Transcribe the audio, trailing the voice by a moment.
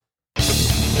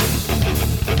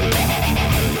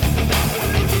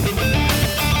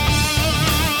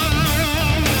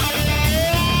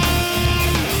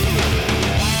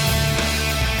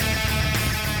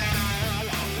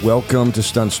Welcome to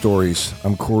Stunt Stories.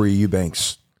 I'm Corey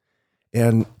Eubanks.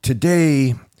 And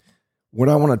today, what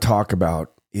I want to talk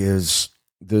about is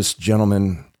this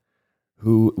gentleman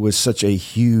who was such a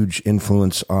huge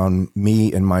influence on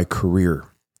me and my career.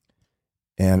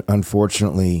 And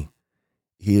unfortunately,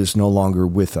 he is no longer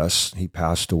with us. He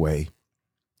passed away.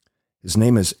 His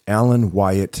name is Allan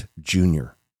Wyatt Jr.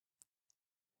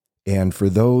 And for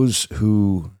those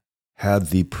who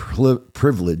had the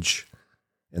privilege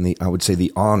and I would say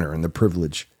the honor and the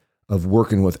privilege of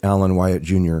working with Allan Wyatt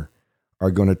Jr.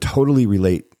 are going to totally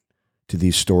relate to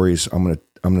these stories I'm going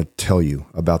to tell you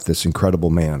about this incredible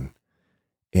man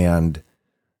and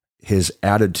his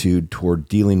attitude toward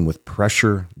dealing with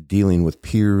pressure, dealing with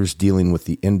peers, dealing with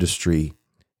the industry,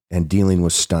 and dealing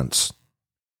with stunts.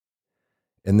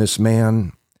 And this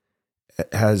man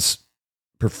has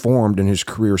performed in his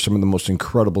career some of the most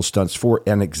incredible stunts. For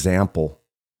an example,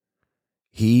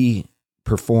 he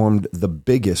performed the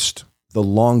biggest, the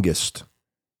longest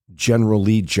General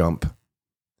Lee jump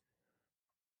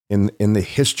in the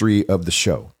history of the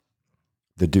show,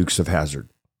 the Dukes of Hazzard.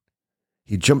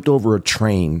 He jumped over a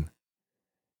train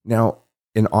now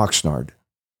in Oxnard,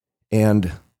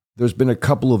 and there's been a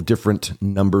couple of different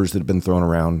numbers that have been thrown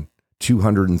around: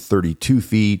 232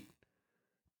 feet,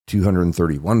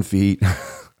 231 feet.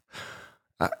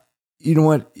 You know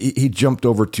what? He jumped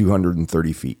over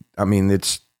 230 feet. I mean,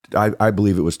 I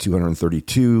believe it was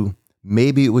 232.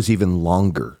 Maybe it was even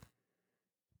longer,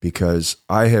 because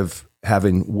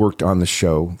having worked on the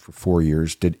show for 4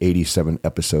 years, did 87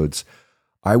 episodes,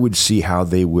 I would see how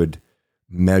they would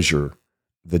measure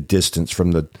the distance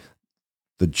from the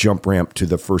jump ramp to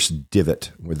the first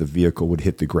divot where the vehicle would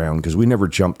hit the ground, because we never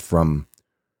jumped from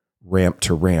ramp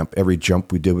to ramp. Every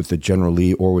jump we did with the General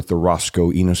Lee or with the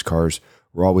Roscoe Enos cars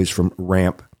were always from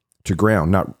ramp to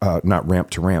ground, not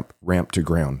ramp to ramp, ramp to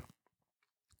ground.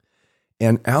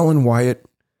 And Allan Wyatt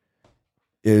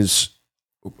is,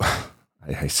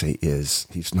 I say is,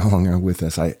 he's no longer with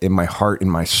us. In my heart,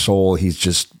 in my soul, he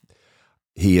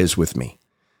is with me.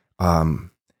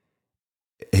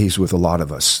 He's with a lot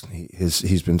of us. He's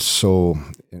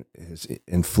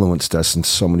influenced us in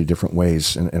so many different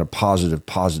ways, in a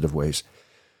positive ways.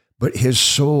 But his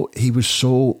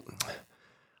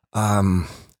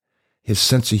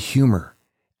sense of humor,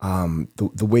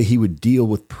 the way he would deal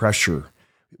with pressure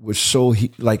was so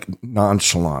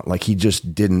nonchalant, like he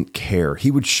just didn't care. He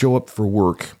would show up for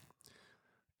work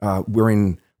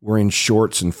wearing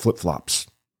shorts and flip-flops.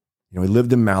 He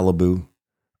lived in Malibu,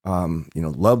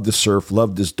 loved the surf,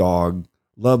 loved his dog,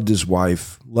 loved his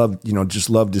wife, loved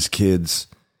his kids.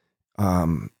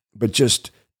 But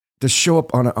just to show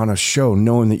up on a show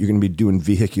knowing that you're going to be doing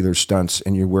vehicular stunts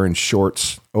and you're wearing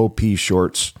shorts, OP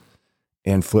shorts,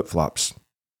 and flip-flops.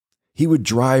 He would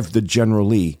drive the General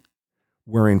Lee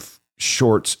wearing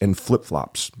shorts and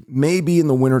flip-flops. Maybe in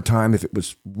the wintertime if it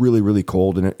was really, really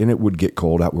cold, and it would get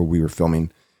cold out where we were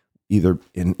filming, either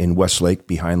in Westlake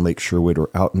behind Lake Sherwood or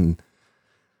out in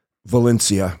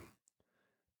Valencia.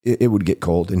 It would get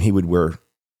cold, and he would wear,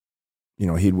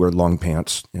 he'd wear long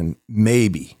pants and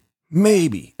maybe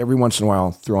every once in a while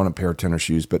throw on a pair of tennis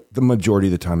shoes, but the majority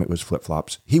of the time it was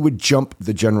flip-flops. He would jump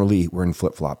the General Lee wearing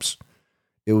flip-flops.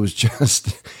 It was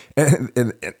just,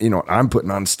 and I'm putting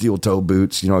on steel toe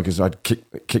boots, because I'd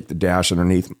kick the dash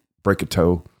underneath, break a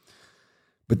toe.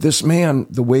 But this man,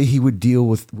 the way he would deal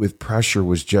with pressure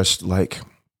was just like,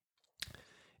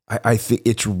 I think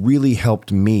it's really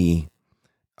helped me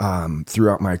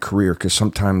throughout my career, because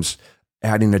sometimes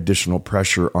adding additional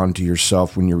pressure onto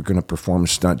yourself when you're going to perform a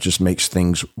stunt just makes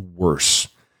things worse.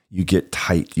 You get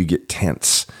tight, you get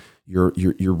tense, your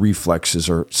reflexes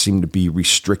seem to be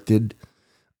restricted.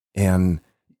 And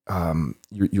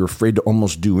you're afraid to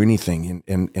almost do anything,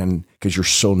 and because you're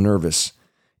so nervous.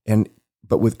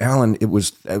 But with Allan, that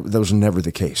was never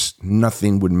the case.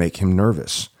 Nothing would make him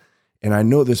nervous. And I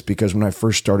know this because when I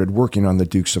first started working on the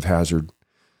Dukes of Hazzard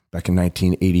back in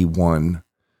 1981,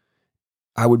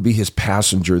 I would be his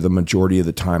passenger the majority of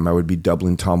the time. I would be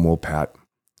doubling Tom Wopat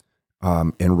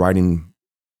and riding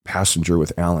passenger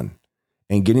with Allan,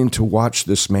 and getting to watch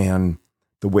this man,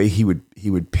 the way he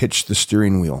would pitch the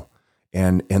steering wheel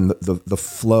and the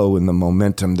flow and the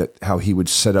momentum, that how he would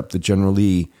set up the General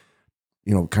Lee,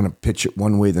 kind of pitch it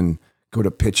one way, then go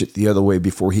to pitch it the other way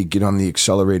before he'd get on the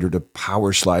accelerator to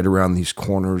power slide around these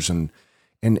corners, and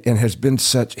has been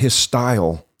such, his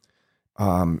style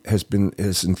has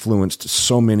influenced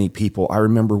so many people. I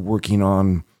remember working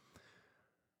on,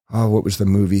 what was the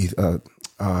movie?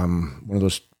 One of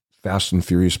those Fast and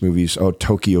Furious movies.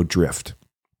 Tokyo Drift.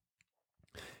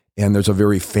 And there's a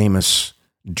very famous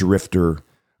drifter,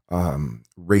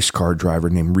 race car driver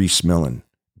named Reese Millen,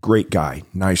 great guy,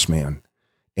 nice man.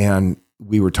 And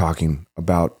we were talking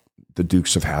about the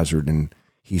Dukes of Hazzard, and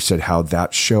he said how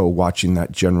that show, watching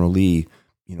that General Lee,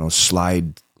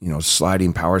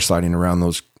 power sliding around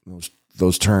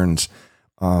those turns,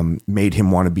 made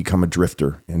him want to become a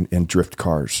drifter and drift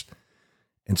cars.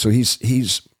 And so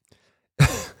he's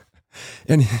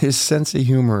and his sense of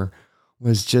humor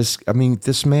was just, I mean,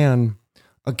 this man,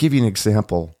 I'll give you an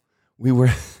example. We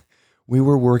were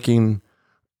working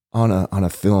on a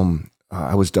film.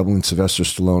 I was doubling Sylvester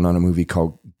Stallone on a movie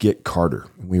called Get Carter.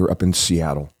 We were up in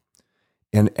Seattle,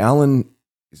 and Allan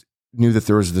knew that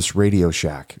there was this Radio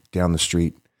Shack down the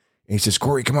street. And he says,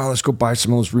 Corey, come on, let's go buy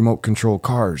some of those remote control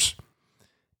cars.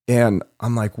 And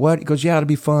I'm like, what? He goes, yeah, it'll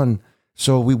be fun.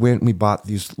 So we went and we bought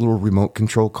these little remote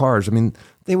control cars. I mean,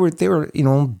 they were,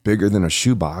 bigger than a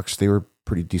shoebox. They were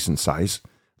pretty decent size,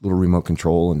 little remote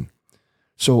control. And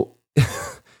so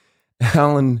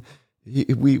Allan,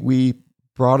 we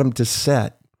brought him to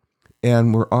set,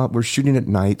 and we're shooting at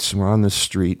nights, and we're on the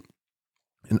street,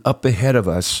 and up ahead of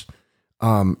us,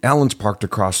 Allan's parked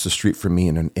across the street from me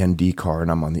in an ND car,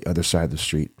 and I'm on the other side of the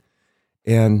street.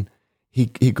 And he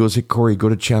goes, hey, Corey, go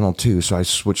to channel 2. So I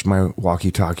switched my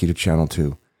walkie-talkie to channel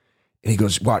 2. And he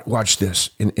goes, watch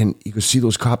this. And he goes, see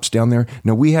those cops down there?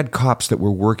 Now, we had cops that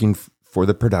were working for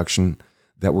the production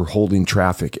that were holding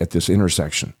traffic at this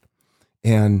intersection.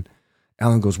 And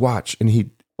Allan goes, watch. And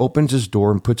he opens his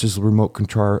door and puts his remote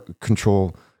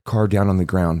control car down on the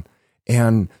ground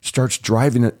and starts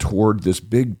driving it toward this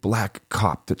big black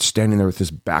cop that's standing there with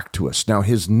his back to us. Now,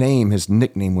 his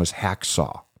nickname was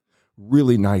Hacksaw.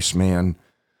 Really nice man,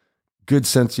 good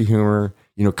sense of humor,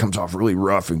 comes off really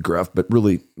rough and gruff, but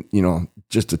really,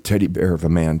 just a teddy bear of a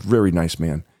man, very nice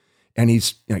man. And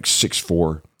he's like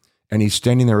 6'4", and he's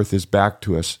standing there with his back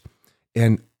to us.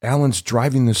 And Allan's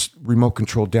driving this remote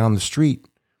control down the street,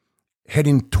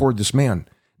 heading toward this man.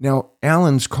 Now,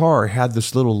 Allan's car had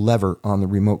this little lever on the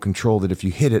remote control that if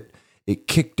you hit it, it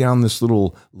kicked down this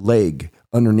little leg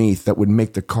underneath that would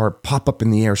make the car pop up in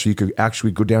the air, so you could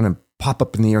actually go down and pop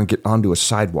up in the air and get onto a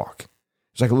sidewalk.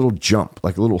 It's like a little jump,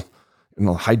 like a little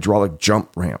hydraulic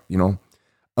jump ramp,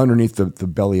 underneath the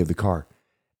belly of the car.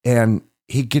 And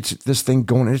he gets this thing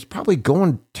going, and it's probably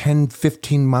going 10,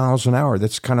 15 miles an hour.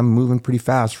 That's kind of moving pretty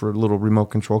fast for a little remote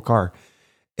control car.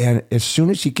 And as soon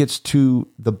as he gets to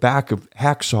the back of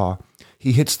Hacksaw,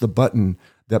 he hits the button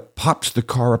that pops the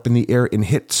car up in the air and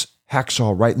hits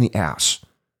Hacksaw right in the ass.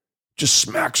 Just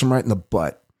smacks him right in the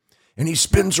butt. And he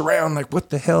spins around like, what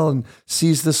the hell? And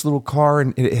sees this little car,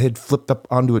 and it had flipped up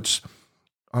onto its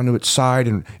side.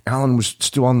 And Allan was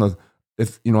still on the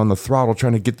throttle,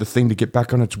 trying to get the thing to get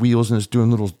back on its wheels, and it's doing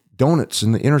little donuts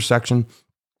in the intersection.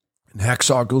 And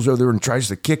Hacksaw goes over there and tries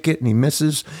to kick it, and he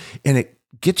misses, and it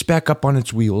gets back up on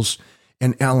its wheels.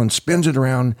 And Allan spins it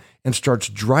around and starts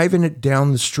driving it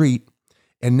down the street.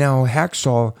 And now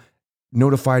Hacksaw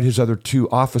notified his other 2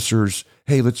 officers,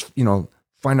 hey, let's,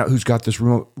 find out who's got this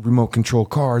remote control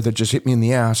car that just hit me in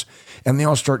the ass. And they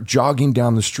all start jogging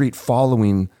down the street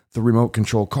following the remote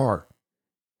control car.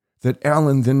 That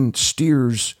Allan then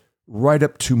steers right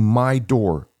up to my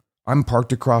door. I'm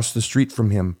parked across the street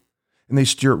from him. And they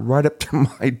steer right up to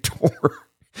my door.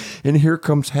 And here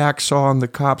comes Hacksaw and the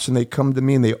cops, and they come to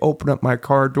me and they open up my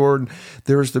car door, and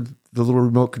there's the little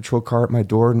remote control car at my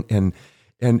door. And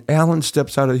Allan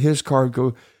steps out of his car and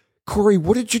goes, Corey,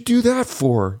 what did you do that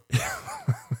for?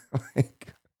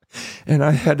 And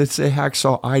I had to say,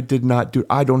 Hacksaw,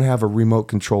 I don't have a remote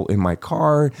control in my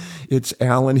car. It's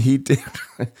Allan. He did.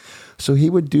 So he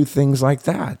would do things like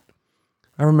that.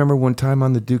 I remember one time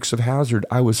on the Dukes of Hazzard,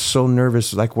 I was so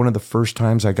nervous, like one of the first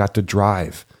times I got to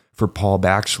drive for Paul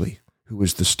Baxley, who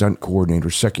was the stunt coordinator,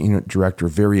 second unit director,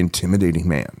 very intimidating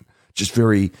man, just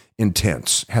very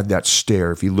intense, had that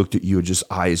stare. If he looked at you, just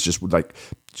eyes just would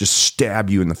just stab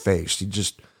you in the face. He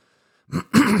just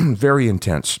very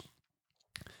intense.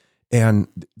 And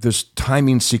this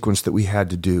timing sequence that we had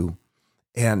to do,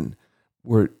 and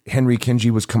where Henry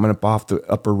Kenji was coming up off the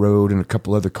upper road and a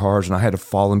couple other cars, and I had to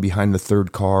fall in behind the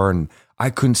third car, and I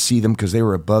couldn't see them because they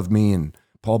were above me. And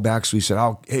Paul Baxley said,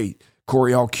 hey,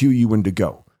 Corey, I'll cue you when to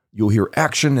go. You'll hear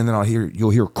action, and then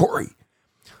you'll hear Corey.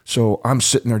 So I'm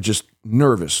sitting there just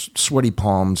nervous, sweaty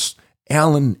palms.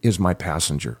 Allan is my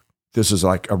passenger. This is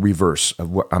like a reverse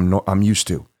of what I'm used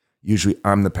to. Usually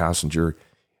I'm the passenger,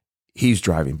 he's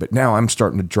driving, but now I'm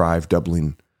starting to drive,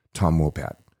 doubling Tom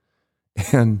Wopat.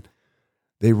 And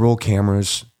they roll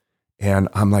cameras, and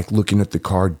I'm like looking at the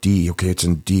car, D. Okay, it's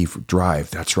in D for drive.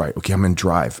 That's right. Okay, I'm in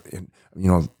drive. And,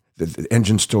 the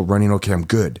engine's still running. Okay, I'm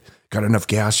good. Got enough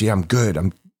gas? Yeah, I'm good.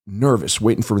 I'm nervous,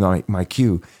 waiting for my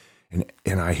cue.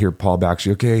 And I hear Paul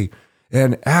Baxley, okay,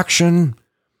 and action.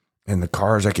 and the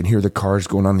cars, I can hear the cars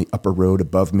going on the upper road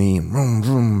above me, and vroom,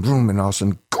 vroom, vroom, and all of a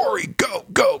sudden, Corey, go,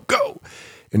 go, go.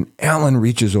 And Allan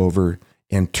reaches over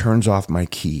and turns off my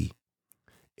key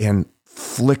and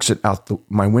flicks it out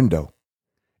my window.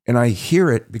 And I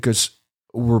hear it because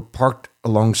we're parked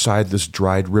alongside this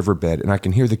dried riverbed, and I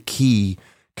can hear the key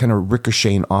kind of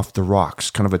ricocheting off the rocks,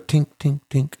 kind of a tink, tink,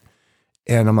 tink.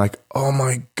 And I'm like, oh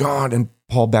my God. And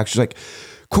Paul Baxter's like,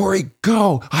 Corey,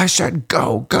 go. I said,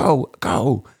 go, go,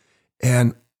 go.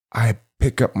 And I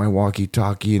pick up my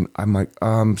walkie-talkie and I'm like,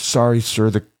 sorry,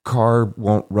 sir, the car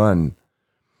won't run.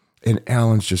 And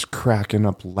Allan's just cracking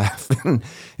up laughing.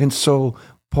 And so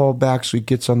Paul Baxter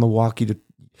gets on the walkie to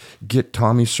get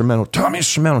Tommy Sermento. Tommy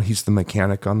Sermento, he's the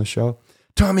mechanic on the show.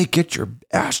 Tommy, get your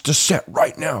ass to set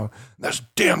right now. This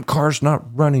damn car's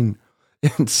not running.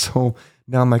 And so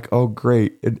now I'm like, oh,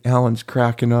 great. And Allan's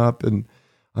cracking up, and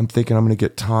I'm thinking I'm going to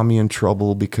get Tommy in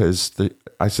trouble because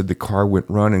I said the car wouldn't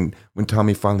run. And when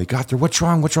Tommy finally got there, what's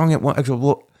wrong? What's wrong? I said,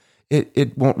 well,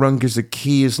 it won't run because the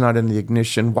key is not in the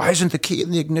ignition. Why isn't the key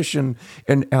in the ignition?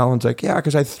 And Allan's like, yeah,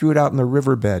 because I threw it out in the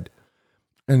riverbed.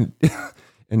 And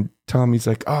and Tommy's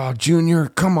like, oh, Junior,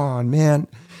 come on, man.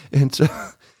 And so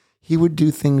he would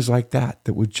do things like that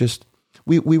would just,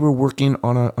 we were working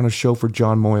on a show for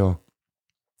John Moyle,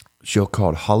 a show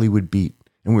called Hollywood Beat,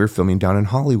 and we were filming down in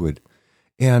Hollywood.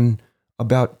 And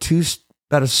about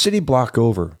a city block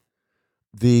over,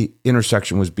 the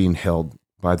intersection was being held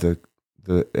by the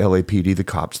LAPD, the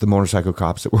cops, the motorcycle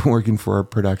cops that were working for our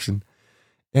production.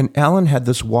 And Allan had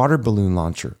this water balloon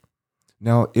launcher.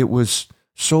 Now, it was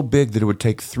so big that it would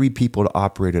take 3 people to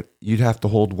operate it. You'd have to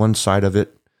hold one side of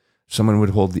it. Someone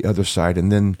would hold the other side.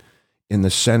 And then in the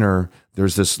center,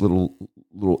 there's this little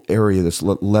area, this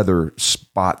leather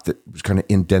spot that was kind of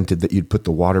indented that you'd put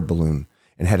the water balloon,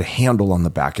 and had a handle on the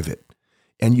back of it.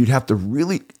 And you'd have to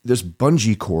this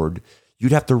bungee cord,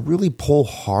 you'd have to really pull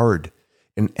hard.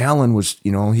 And Allan was,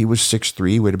 he was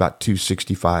 6'3", weighed about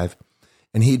 265.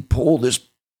 And he'd pull this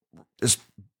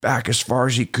back as far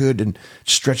as he could and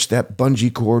stretch that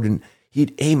bungee cord, and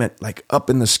he'd aim it like up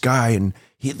in the sky, and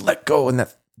he'd let go, and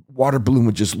that water balloon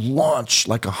would just launch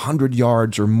like 100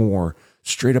 yards or more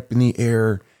straight up in the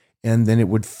air, and then it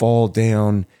would fall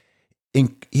down.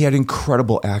 He had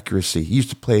incredible accuracy. He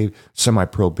used to play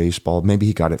semi-pro baseball. Maybe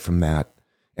he got it from that.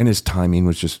 And his timing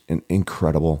was just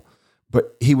incredible.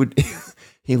 But he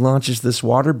launches this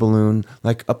water balloon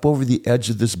like up over the edge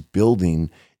of this building,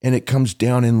 and it comes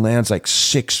down and lands like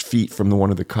 6 feet from one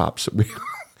of the cops.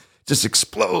 Just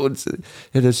explodes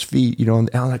at his feet,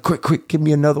 and Allan, like, quick, give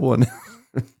me another one.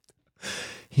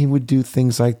 He would do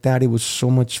things like that. It was so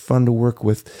much fun to work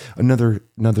with. Another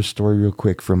story real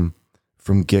quick from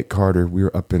Get Carter. We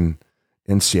were up in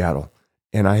Seattle,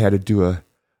 and I had to do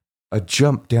a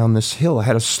jump down this hill. I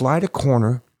had to slide a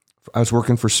corner. I was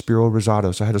working for Spiro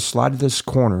Rosado, so I had to slide this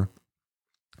corner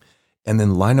and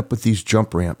then line up with these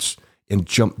jump ramps and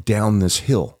jump down this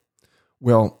hill.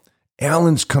 Well,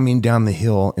 Allan's coming down the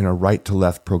hill in a right to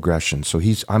left progression. So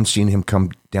I'm seeing him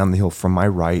come down the hill from my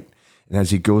right. And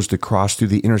as he goes to cross through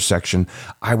the intersection,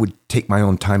 I would take my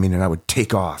own timing and I would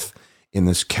take off in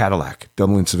this Cadillac,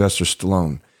 doubling Sylvester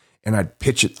Stallone. And I'd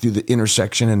pitch it through the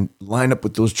intersection and line up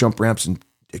with those jump ramps and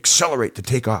accelerate to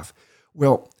take off.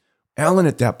 Well, Allan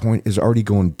at that point is already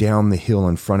going down the hill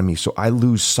in front of me. So I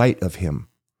lose sight of him.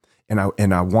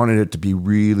 And I wanted it to be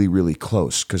really, really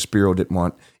close because Spiro didn't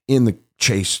want in the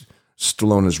chase.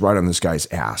 Stallone is right on this guy's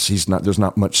ass. There's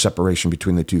not much separation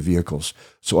between the two vehicles.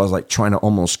 So I was like trying to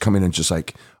almost come in and just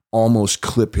like almost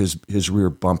clip his rear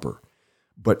bumper.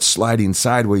 But sliding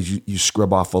sideways, you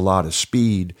scrub off a lot of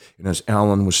speed. And as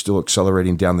Allan was still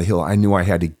accelerating down the hill, I knew I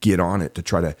had to get on it to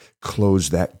try to close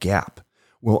that gap.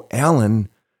 Well, Allan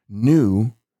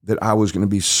knew that I was going to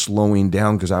be slowing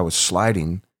down because I was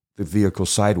sliding the vehicle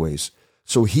sideways.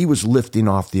 So he was lifting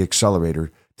off the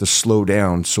accelerator to slow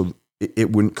down so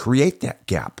it wouldn't create that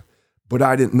gap. But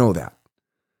I didn't know that.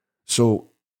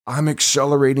 So I'm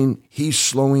accelerating. He's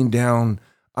slowing down.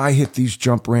 I hit these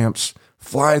jump ramps,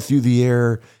 fly through the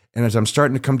air. And as I'm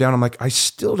starting to come down, I'm like, I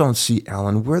still don't see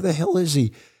Allan. Where the hell is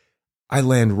he? I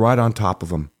land right on top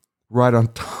of him, right on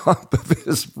top of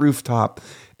his rooftop,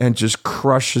 and just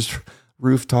crush his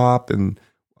rooftop and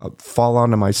fall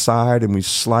onto my side. And we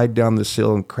slide down this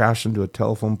hill and crash into a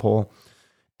telephone pole.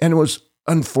 And it was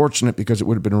unfortunate because it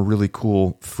would have been a really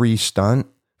cool free stunt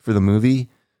for the movie.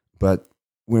 But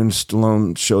when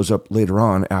Stallone shows up later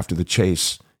on after the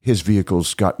chase, his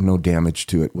vehicle's got no damage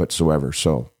to it whatsoever.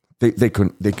 So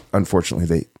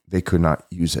unfortunately they could not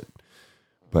use it.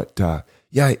 But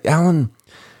yeah, Allan,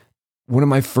 one of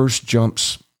my first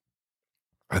jumps,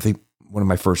 I think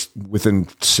within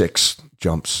 6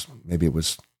 jumps, maybe it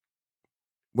was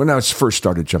when I was first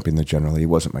started jumping the General Lee, it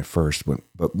wasn't my first,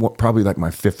 but probably like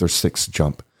my fifth or sixth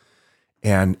jump.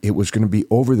 And it was going to be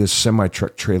over this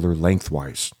semi-truck trailer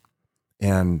lengthwise.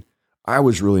 And I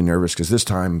was really nervous because this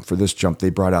time for this jump,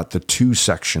 they brought out the 2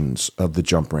 sections of the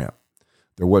jump ramp.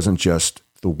 There wasn't just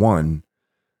the one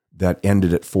that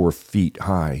ended at 4 feet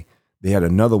high. They had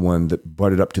another one that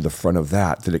butted up to the front of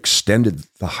that extended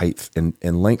the height and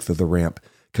length of the ramp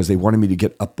because they wanted me to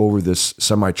get up over this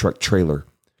semi-truck trailer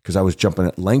because I was jumping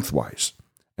it lengthwise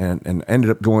and ended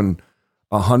up going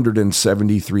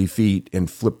 173 feet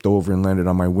and flipped over and landed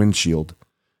on my windshield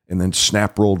and then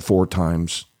snap rolled 4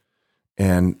 times.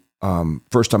 And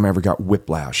first time I ever got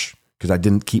whiplash because I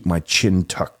didn't keep my chin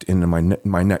tucked into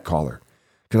my neck collar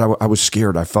because I was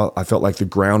scared. I felt like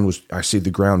I see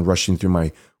the ground rushing through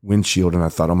my windshield and I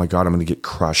thought, oh my God, I'm going to get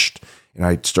crushed. And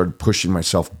I started pushing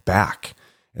myself back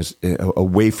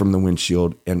away from the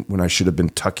windshield and when I should have been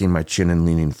tucking my chin and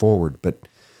leaning forward.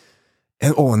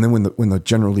 And then when the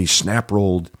General Lee snap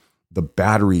rolled, the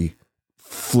battery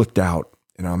flipped out.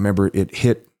 And I remember it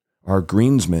hit our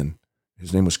greensman.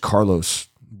 His name was Carlos,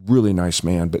 really nice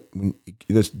man. But when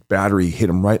this battery hit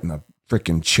him right in the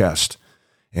freaking chest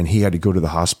and he had to go to the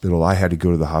hospital. I had to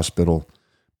go to the hospital.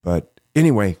 But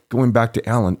anyway, going back to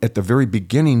Allan, at the very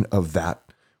beginning of that,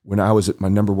 when I was at my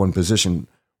number 1 position,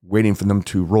 waiting for them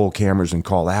to roll cameras and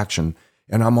call action,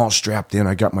 and I'm all strapped in.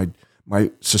 I got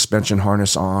my suspension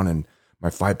harness on and my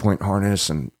 5-point harness.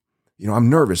 And, I'm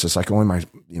nervous. It's like only my,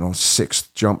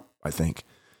 6th jump, I think.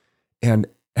 And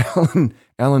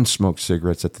Allan smoked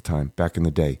cigarettes at the time, back in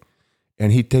the day.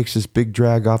 And he takes this big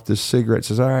drag off this cigarette,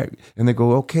 says, all right. And they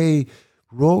go, okay,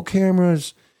 roll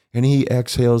cameras. And he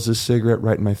exhales this cigarette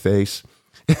right in my face.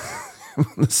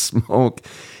 The smoke.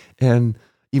 And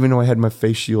even though I had my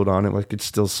face shield on it, I could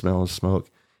still smell the smoke.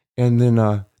 And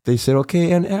then they said,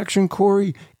 okay, and action,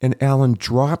 Corey. And Allan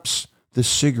drops the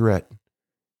cigarette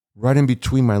right in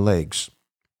between my legs.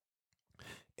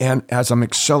 And as I'm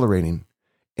accelerating,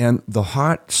 and the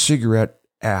hot cigarette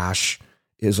ash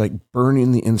is like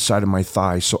burning the inside of my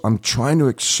thigh. So I'm trying to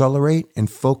accelerate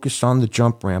and focus on the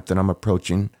jump ramp that I'm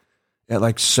approaching at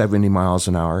like 70 miles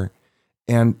an hour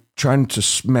and trying to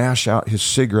smash out his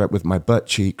cigarette with my butt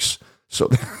cheeks so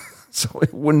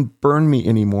it wouldn't burn me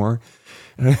anymore.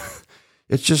 And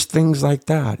it's just things like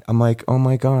that. I'm like, oh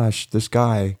my gosh, this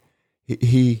guy,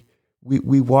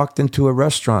 we walked into a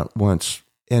restaurant once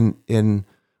and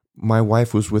my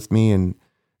wife was with me and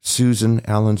Susan,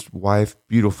 Allan's wife,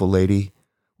 beautiful lady,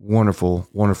 wonderful,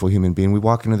 wonderful human being. We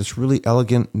walk into this really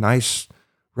elegant, nice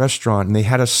restaurant and they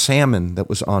had a salmon that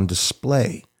was on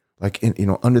display, like,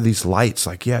 under these lights,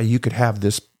 like, yeah, you could have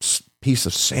this piece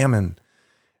of salmon.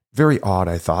 Very odd,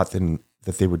 I thought, that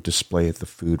they would display the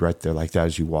food right there like that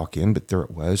as you walk in, but there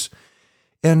it was.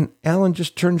 And Allan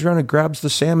just turns around and grabs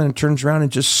the salmon and turns around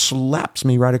and just slaps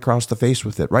me right across the face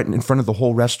with it, right in front of the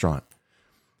whole restaurant.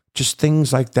 Just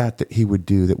things like that he would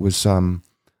do that was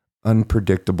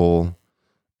unpredictable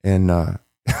and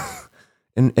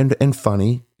and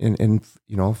funny and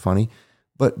funny.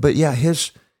 But yeah,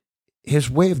 his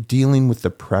way of dealing with the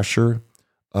pressure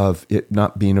of it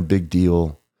not being a big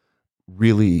deal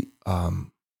really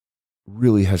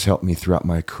has helped me throughout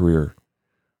my career.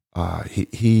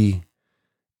 He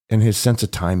and his sense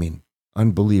of timing,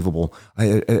 unbelievable.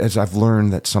 As I've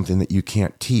learned, that's something that you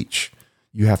can't teach.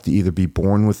 You have to either be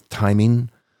born with timing,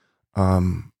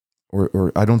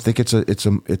 or I don't think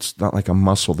it's not like a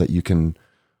muscle that you can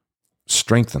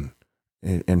strengthen.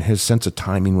 And his sense of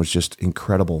timing was just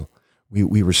incredible.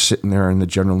 We were sitting there in the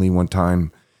General Lee one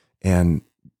time, and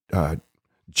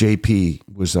JP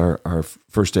was our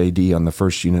first AD on the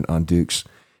first unit on Dukes,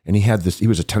 and he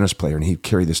was a tennis player, and he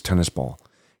carried this tennis ball,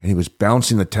 and he was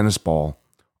bouncing the tennis ball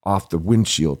off the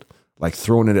windshield, like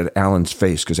throwing it at Allan's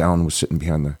face, because Allan was sitting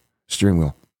behind the steering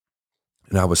wheel,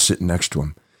 and I was sitting next to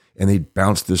him, and he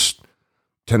bounced this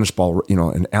tennis ball,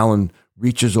 and Allan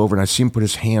reaches over, and I see him put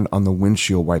his hand on the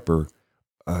windshield wiper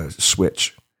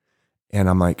switch, and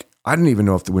I'm like, I didn't even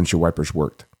know if the windshield wipers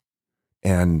worked,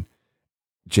 and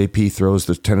JP throws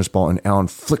the tennis ball, and Allan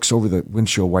flicks over the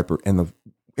windshield wiper, and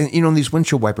these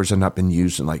windshield wipers have not been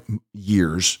used in like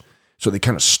years, so they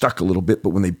kind of stuck a little bit, but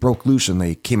when they broke loose and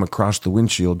they came across the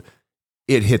windshield,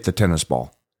 it hit the tennis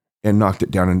ball and knocked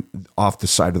it down and off the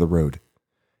side of the road.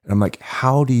 And I'm like,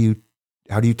 how do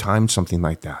you time something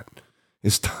like that?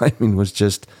 His timing was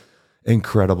just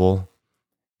incredible.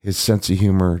 His sense of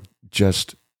humor,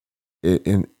 just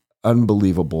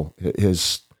unbelievable.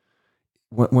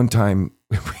 One time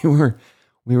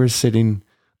we were sitting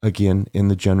again in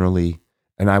the General Lee,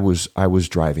 and I was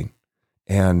driving,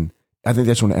 and I think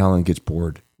that's when Allan gets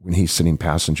bored, when he's sitting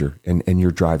passenger and you're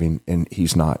driving and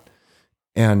he's not.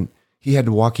 and he had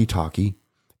the walkie-talkie,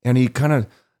 and he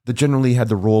the generally had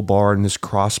the roll bar and this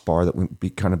crossbar that would be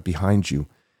kind of behind you.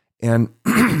 And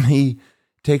he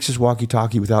takes his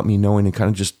walkie-talkie without me knowing and kind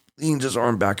of just leans his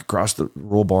arm back across the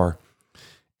roll bar.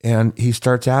 And he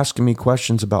starts asking me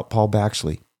questions about Paul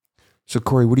Baxley. So,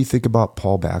 Corey, what do you think about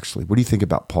Paul Baxley? What do you think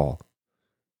about Paul?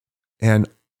 And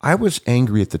I was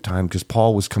angry at the time because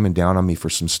Paul was coming down on me for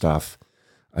some stuff.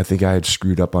 I think I had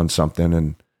screwed up on something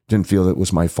and didn't feel it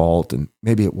was my fault. And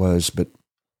maybe it was, but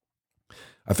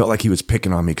I felt like he was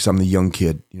picking on me because I'm the young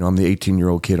kid. I'm the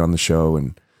 18-year-old kid on the show.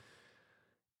 And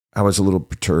I was a little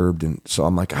perturbed. And so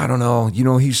I'm like, I don't know.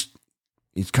 He's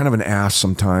kind of an ass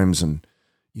sometimes. And,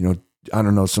 I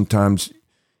don't know, sometimes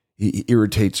he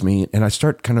irritates me. And I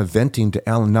start kind of venting to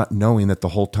Allan, not knowing that the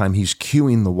whole time he's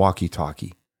cueing the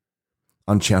walkie-talkie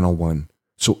on Channel 1.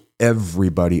 So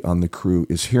everybody on the crew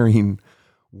is hearing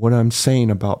what I'm saying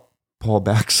about Paul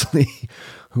Baxley,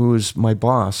 who is my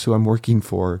boss, who I'm working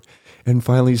for. And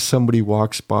finally somebody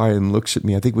walks by and looks at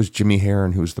me. I think it was Jimmy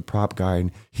Herron, who was the prop guy.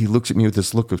 And he looks at me with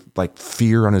this look of like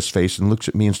fear on his face and looks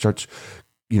at me and starts,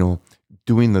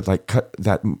 doing the like cut,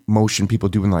 that motion people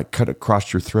do when like cut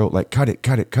across your throat, like cut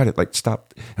it, like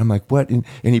stop. And I'm like, what? And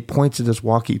he points at his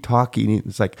walkie-talkie and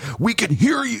he's like, we can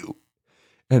hear you.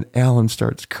 And Allan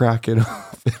starts cracking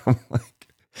up. And I'm like,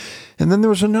 and then there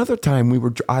was another time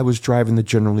I was driving the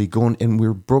General Lee going, and we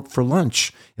were broke for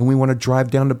lunch, and we want to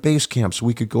drive down to base camp so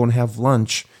we could go and have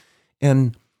lunch.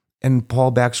 And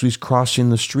Paul Baxley's crossing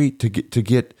the street to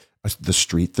get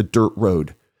the dirt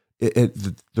road.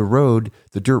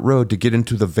 The dirt road to get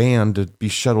into the van to be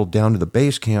shuttled down to the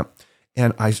base camp.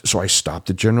 And I stopped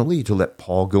the General Lee to let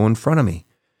Paul go in front of me.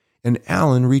 And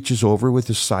Allan reaches over with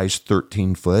his size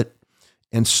 13 foot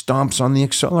and stomps on the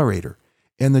accelerator.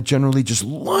 And the General Lee just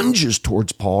lunges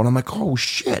towards Paul. And I'm like, oh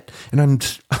shit. And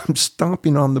I'm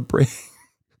stomping on the brake.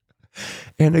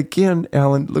 And again,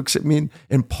 Allan looks at me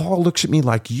and Paul looks at me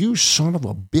like, you son of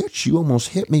a bitch, you almost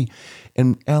hit me.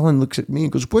 And Allan looks at me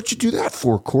and goes, what'd you do that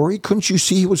for, Corey? Couldn't you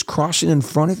see he was crossing in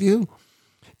front of you?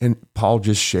 And Paul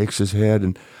just shakes his head.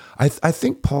 And I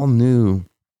think Paul knew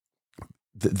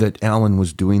that Allan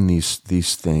was doing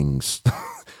these things.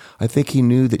 I think he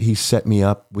knew that he set me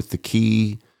up with the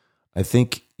key. I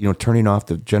think, turning off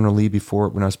the General Lee before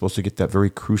when I was supposed to get that very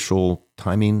crucial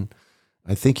timing.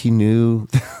 I think he knew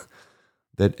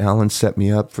that Allan set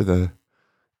me up for the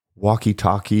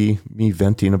walkie-talkie, me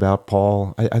venting about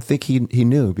Paul. I think he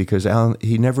knew because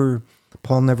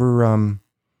Paul never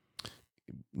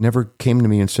came to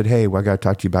me and said, hey, well, I got to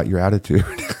talk to you about your attitude.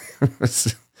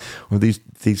 Or these,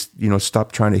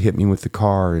 stop trying to hit me with the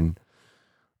car. And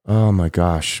oh my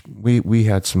gosh, we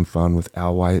had some fun with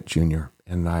Al Wyatt Jr.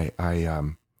 And I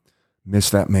miss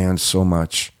that man so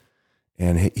much.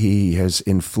 And he has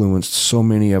influenced so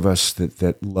many of us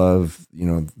that love,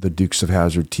 the Dukes of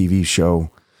Hazzard TV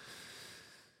show.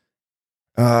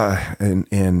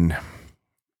 And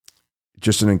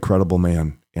just an incredible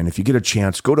man. And if you get a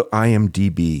chance, go to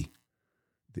IMDb,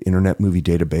 the Internet Movie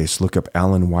Database, look up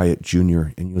Allan Wyatt Jr.,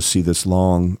 and you'll see this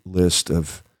long list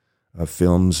of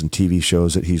films and TV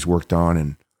shows that he's worked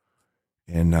on,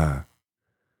 and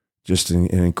just an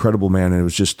incredible man. And it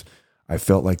was just, I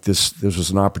felt like this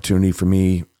was an opportunity for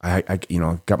me. I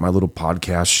got my little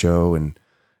podcast show, and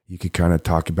you could kind of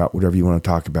talk about whatever you want to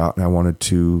talk about. And I wanted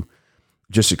to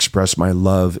just express my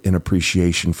love and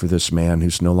appreciation for this man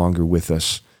who's no longer with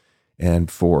us, and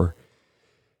for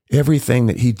everything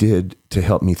that he did to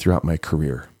help me throughout my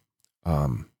career.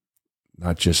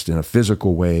 Not just in a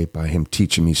physical way by him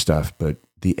teaching me stuff, but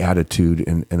the attitude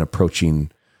and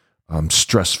approaching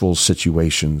stressful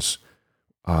situations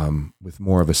with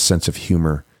more of a sense of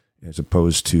humor as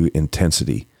opposed to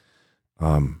intensity.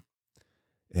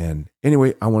 And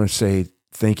anyway, I want to say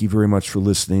thank you very much for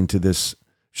listening to this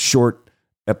short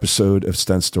episode of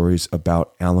Stunt Stories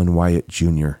about Allan Wyatt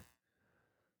Jr.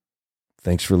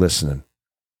 Thanks for listening.